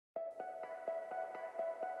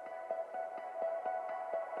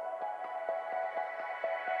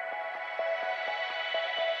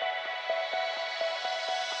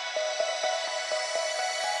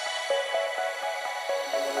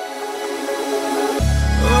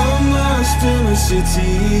in a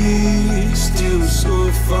city, still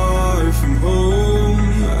so far from home.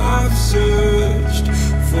 I've searched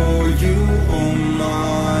for you all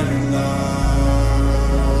my life.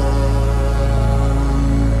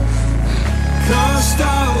 Cast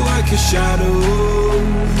out like a shadow,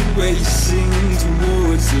 racing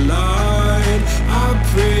towards the light. I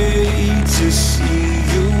pray to see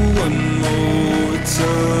you one more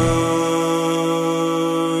time.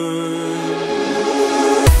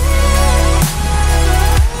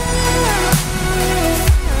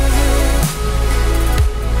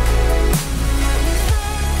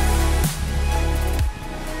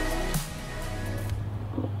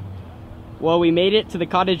 Well, we made it to the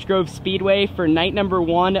Cottage Grove Speedway for night number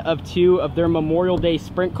 1 of 2 of their Memorial Day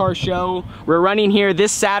Sprint Car Show. We're running here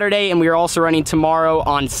this Saturday, and we are also running tomorrow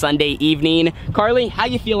on Sunday evening. Carly, how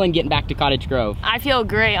you feeling getting back to Cottage Grove? I feel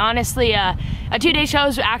great. Honestly, a 2-day show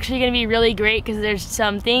is actually going to be really great because there's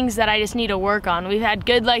some things that I just need to work on. We've had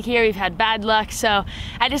good luck here, we've had bad luck, so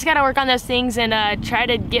I just got to work on those things and try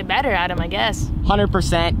to get better at them, I guess.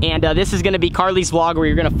 100%, and this is going to be Carly's vlog where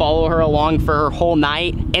you're going to follow her along for her whole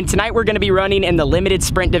night. And tonight we're going to be running in the limited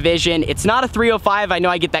sprint division. It's not a 305. I know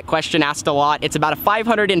I get that question asked a lot. It's about a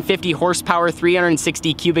 550 horsepower,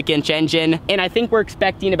 360 cubic inch engine. And I think we're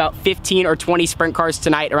expecting about 15 or 20 sprint cars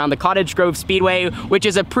tonight around the Cottage Grove Speedway, which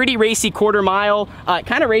is a pretty racy quarter mile. It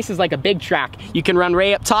kind of races like a big track. You can run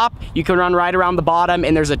right up top, you can run right around the bottom,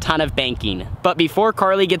 and there's a ton of banking. But before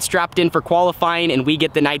Carly gets strapped in for qualifying and we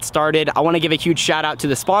get the night started, I want to give a huge shout out to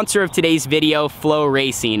the sponsor of today's video, Flow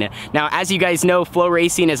Racing. Now, as you guys know, Flow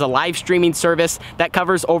Racing is a live streaming service that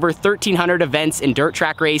covers over 1,300 events in dirt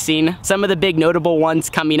track racing. Some of the big notable ones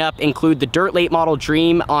coming up include the Dirt Late Model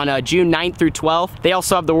Dream on June 9th through 12th. They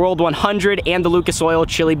also have the World 100 and the Lucas Oil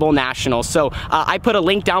Chili Bowl Nationals. So I put a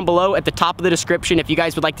link down below at the top of the description if you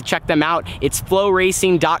guys would like to check them out. It's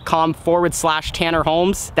flowracing.com/Tanner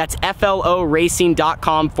Holmes. That's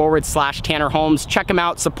floracing.com/Tanner Holmes. Check them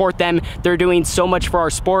out, support them. They're doing so much for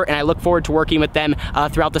our sport, and I look forward to working with them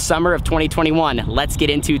throughout the summer of 2021. Let's get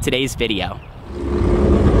into today's video.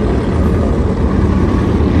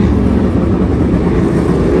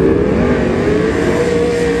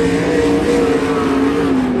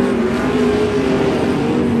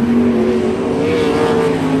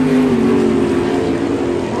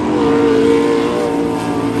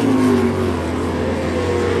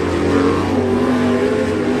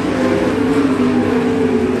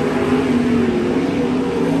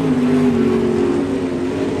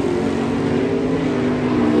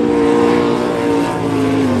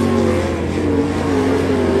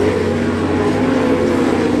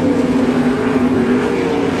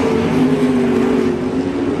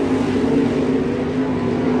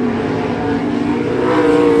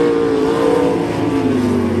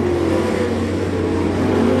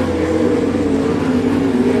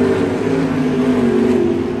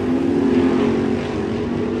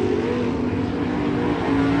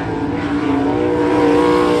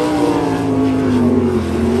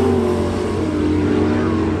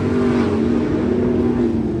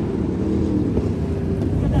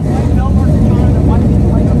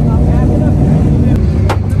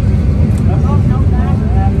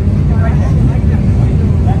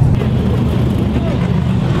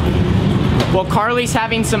 Well, Carly's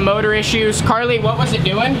having some motor issues. Carly, what was it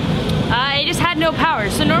doing? It just had no power.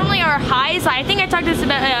 So normally our highs, I think I talked this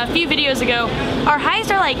about a few videos ago, our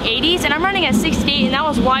highs are like 80s and I'm running at 68 and that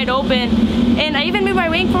was wide open. And I even moved my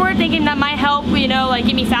wing forward thinking that might help, you know, like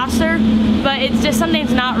get me faster, but it's just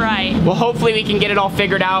something's not right. Well, hopefully we can get it all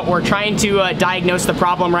figured out. We're trying to diagnose the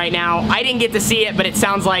problem right now. I didn't get to see it, but it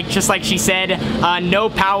sounds like, just like she said, no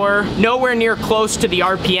power, nowhere near close to the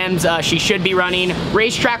RPMs she should be running.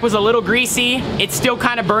 Racetrack was a little greasy. It's still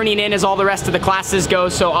kind of burning in as all the rest of the classes go,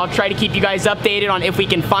 so I'll try to keep you guys updated on if we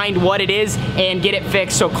can find what it is and get it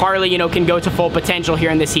fixed so Carly, you know, can go to full potential here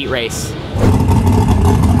in this heat race.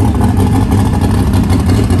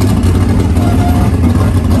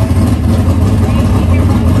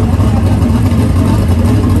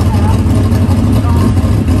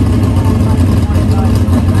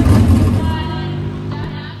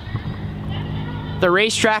 The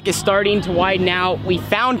racetrack is starting to widen out. We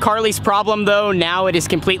found Carly's problem though. Now it is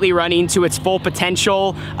completely running to its full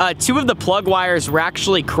potential. 2 of the plug wires were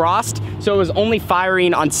actually crossed, so it was only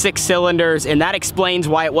firing on 6 cylinders, and that explains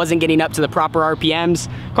why it wasn't getting up to the proper RPMs.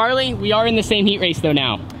 Carly, we are in the same heat race though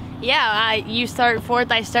now. Yeah, you start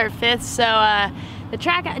 4th, I start 5th, so the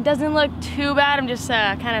track doesn't look too bad. I'm just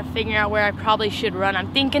kind of figuring out where I probably should run.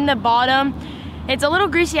 I'm thinking the bottom. It's a little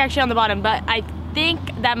greasy actually on the bottom, but I think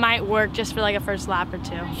that might work just for like a first lap or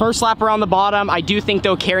two. First lap around the bottom. I do think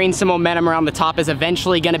though carrying some momentum around the top is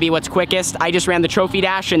eventually going to be what's quickest. I just ran the trophy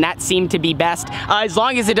dash and that seemed to be best as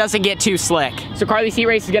long as it doesn't get too slick. So Carly's heat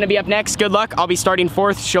race is going to be up next. Good luck. I'll be starting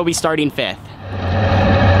 4th. She'll be starting 5th.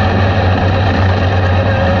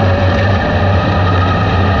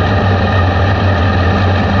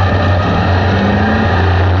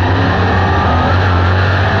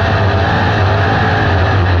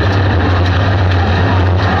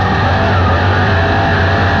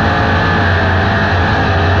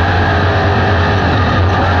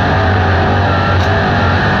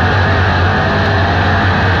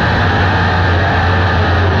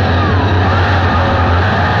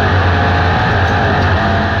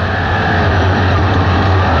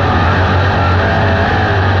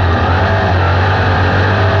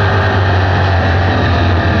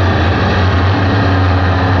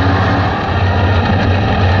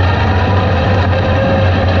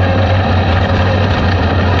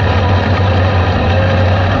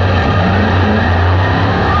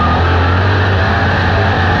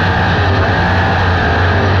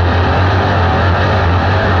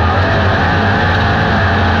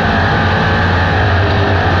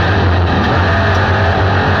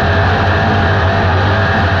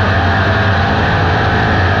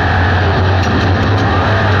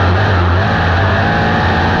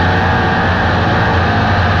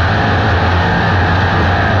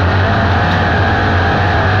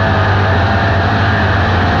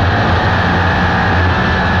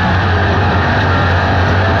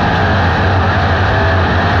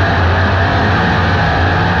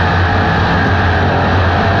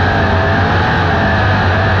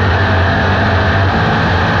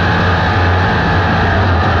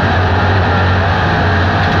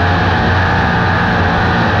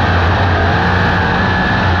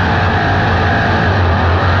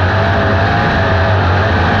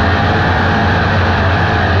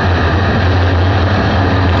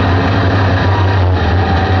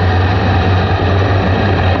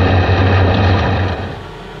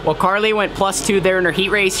 Well, Carly went +2 there in her heat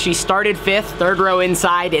race. She started 5th, 3rd row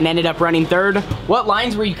inside, and ended up running 3rd. What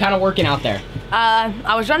lines were you kind of working out there? I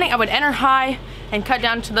would enter high and cut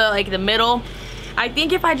down to the middle. I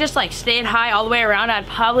think if I just like stayed high all the way around, I'd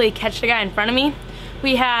probably catch the guy in front of me.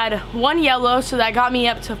 We had 1 yellow, so that got me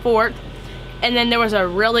up to 4th. And then there was a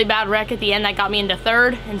really bad wreck at the end that got me into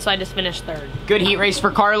 3rd, and so I just finished 3rd. Good heat race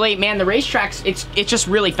for Carly. Man, the racetrack's, it's just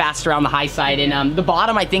really fast around the high side, and the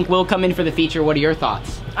bottom I think will come in for the feature. What are your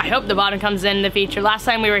thoughts? I hope the bottom comes in the feature. Last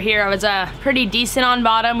time we were here, I was pretty decent on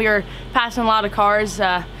bottom. We were passing a lot of cars.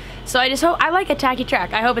 So I just hope, I like a tacky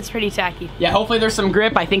track. I hope it's pretty tacky. Yeah, hopefully there's some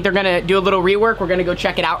grip. I think they're gonna do a little rework. We're gonna go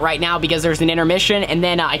check it out right now because there's an intermission, and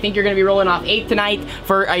then I think you're gonna be rolling off 8th tonight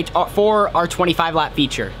for our 25 lap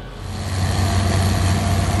feature.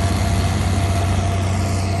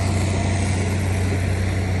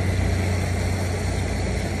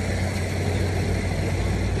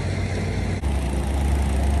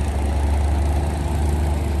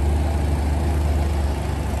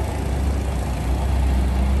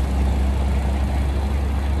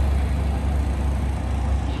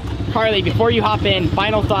 Carly, before you hop in,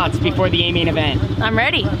 final thoughts before the A main event. I'm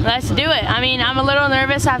ready. Let's do it. I mean, I'm a little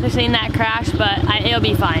nervous after seeing that crash, but it'll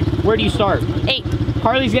be fine. Where do you start? 8th.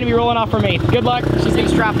 Carly's gonna be rolling off from 8th. Good luck. She's gonna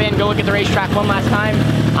strap in, go look at the racetrack one last time.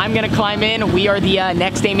 I'm gonna climb in. We are the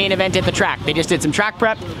next A main event at the track. They just did some track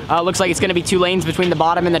prep. Looks like it's gonna be 2 lanes between the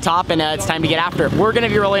bottom and the top, and it's time to get after it. We're gonna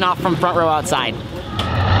be rolling off from front row outside.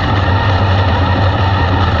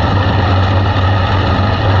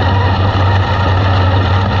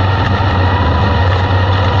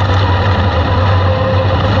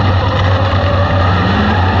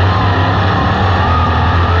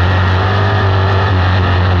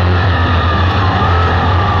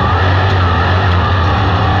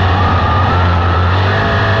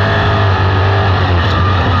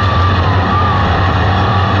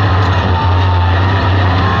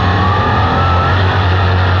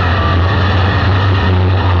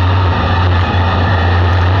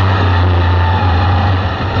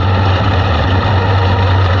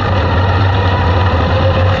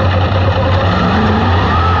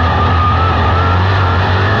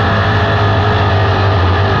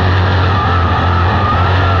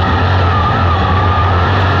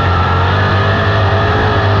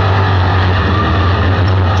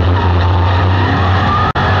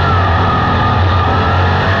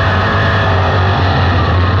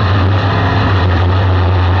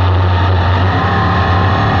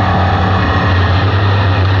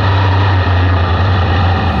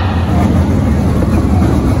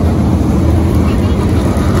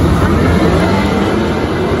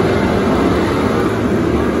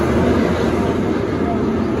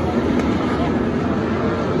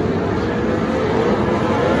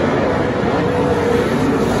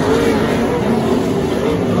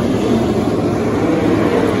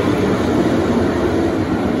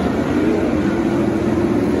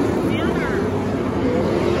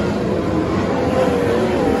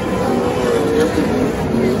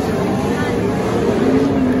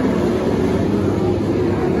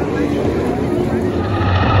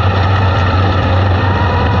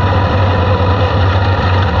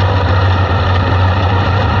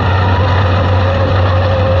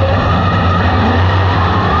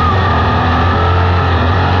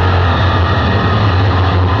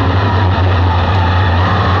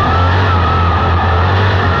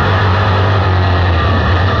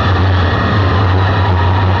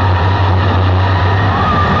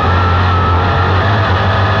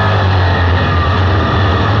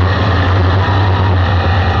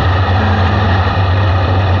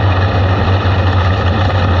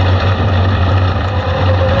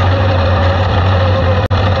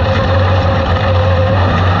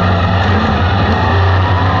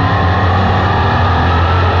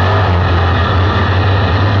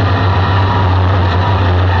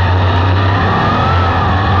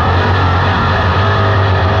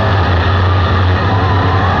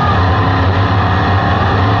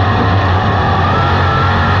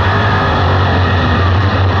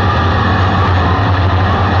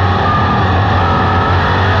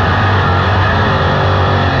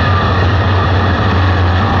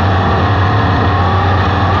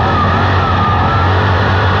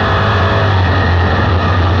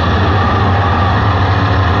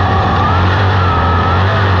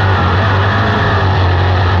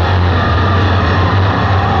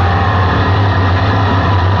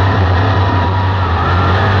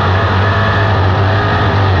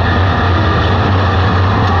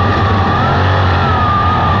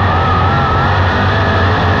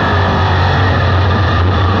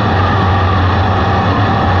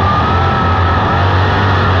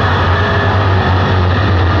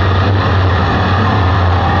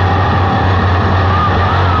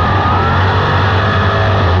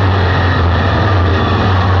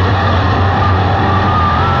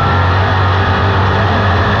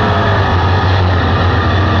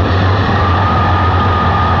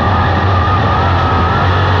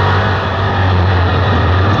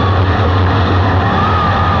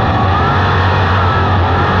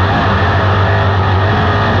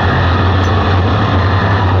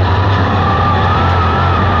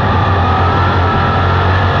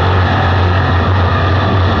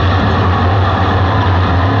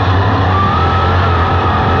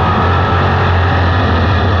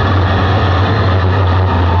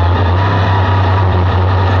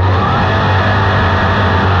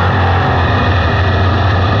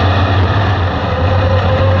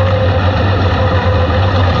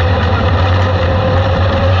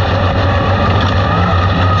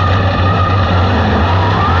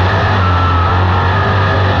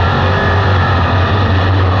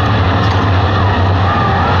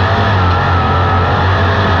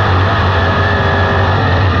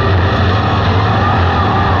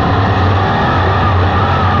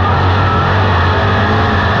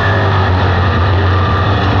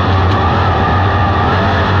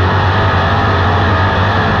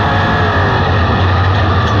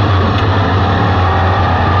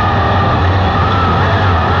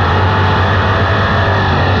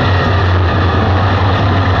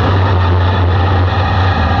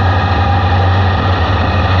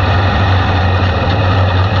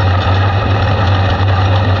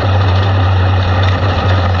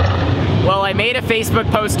 made a Facebook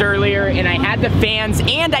post earlier, and I had the fans,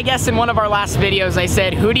 and I guess in one of our last videos, I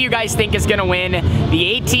said, who do you guys think is gonna win,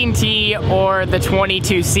 the 18T or the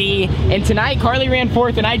 22C? And tonight, Carly ran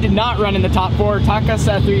 4th, and I did not run in the top 4. Talk us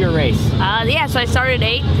through your race. Yeah, so I started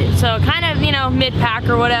 8th, so kind of, you know, mid-pack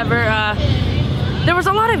or whatever. There was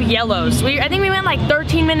a lot of yellows. I think we went like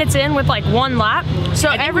 13 minutes in with like 1 lap. So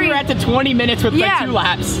I think we were at the 20 minutes with like 2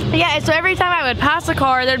 laps. Yeah, so every time I would pass a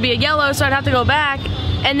car, there'd be a yellow, so I'd have to go back.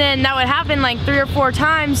 And then that would happen like 3 or 4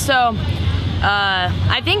 times. So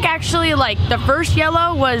I think actually like the first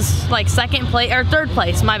yellow was like 2nd place, or 3rd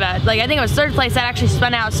place, my bad. Like I think it was 3rd place that actually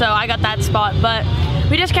spun out, so I got that spot. But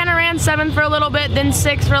we just kind of ran 7th for a little bit, then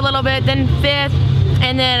 6th for a little bit, then 5th.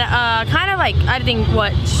 And then kind of like, I think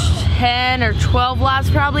what, 10 or 12 laps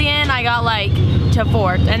probably in, I got like to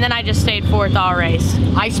 4th, and then I just stayed 4th all race.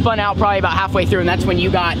 I spun out probably about halfway through, and that's when you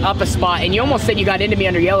got up a spot, and you almost said you got into me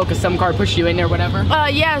under yellow because some car pushed you in there or whatever.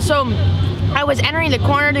 Yeah, so I was entering the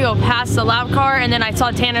corner to go past the lap car, and then I saw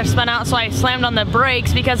Tanner spun out, so I slammed on the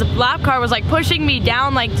brakes because the lap car was like pushing me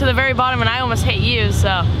down like to the very bottom, and I almost hit you,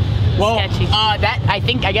 so. Well, sketchy.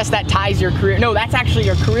 I guess that ties your career. No, that's actually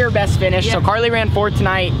your career best finish. Yeah. So Carly ran 4th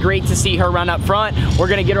tonight. Great to see her run up front. We're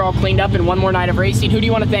gonna get her all cleaned up in one more night of racing. Who do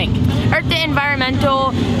you want to thank? The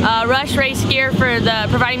Environmental, Rush Race Gear for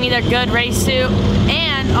providing me their good race suit.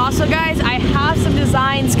 And also, guys, I have some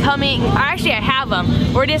designs coming. Or actually, I have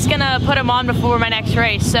them. We're just gonna put them on before my next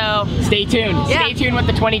race. So stay tuned. Yeah. Stay tuned what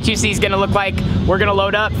the 22C is gonna look like. We're gonna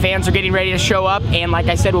load up. Fans are getting ready to show up, and like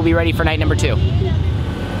I said, we'll be ready for night number 2.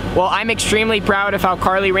 Well, I'm extremely proud of how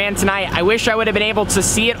Carly ran tonight. I wish I would have been able to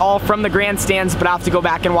see it all from the grandstands, but I'll have to go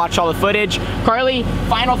back and watch all the footage. Carly,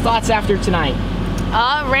 final thoughts after tonight?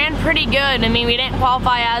 Ran pretty good. I mean, we didn't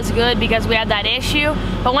qualify as good because we had that issue,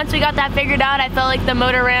 but once we got that figured out, I felt like the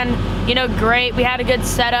motor ran, you know, great. We had a good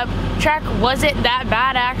setup. Track wasn't that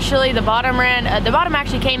bad actually. The bottom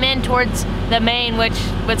actually came in towards the main, which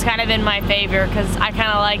was kind of in my favor because I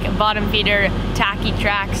kind of like bottom feeder tacky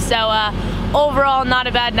tracks. So overall, not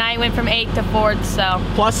a bad night. Went from 8th to 4th, so.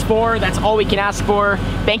 +4, that's all we can ask for.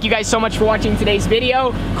 Thank you guys so much for watching today's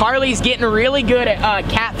video. Carly's getting really good at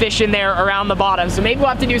catfishing there around the bottom, so maybe we'll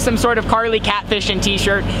have to do some sort of Carly catfishing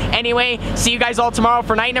t-shirt. Anyway, see you guys all tomorrow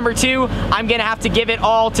for night number 2. I'm gonna have to give it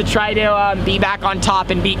all to try to be back on top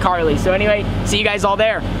and beat Carly. So anyway, see you guys all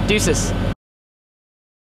there. Deuces.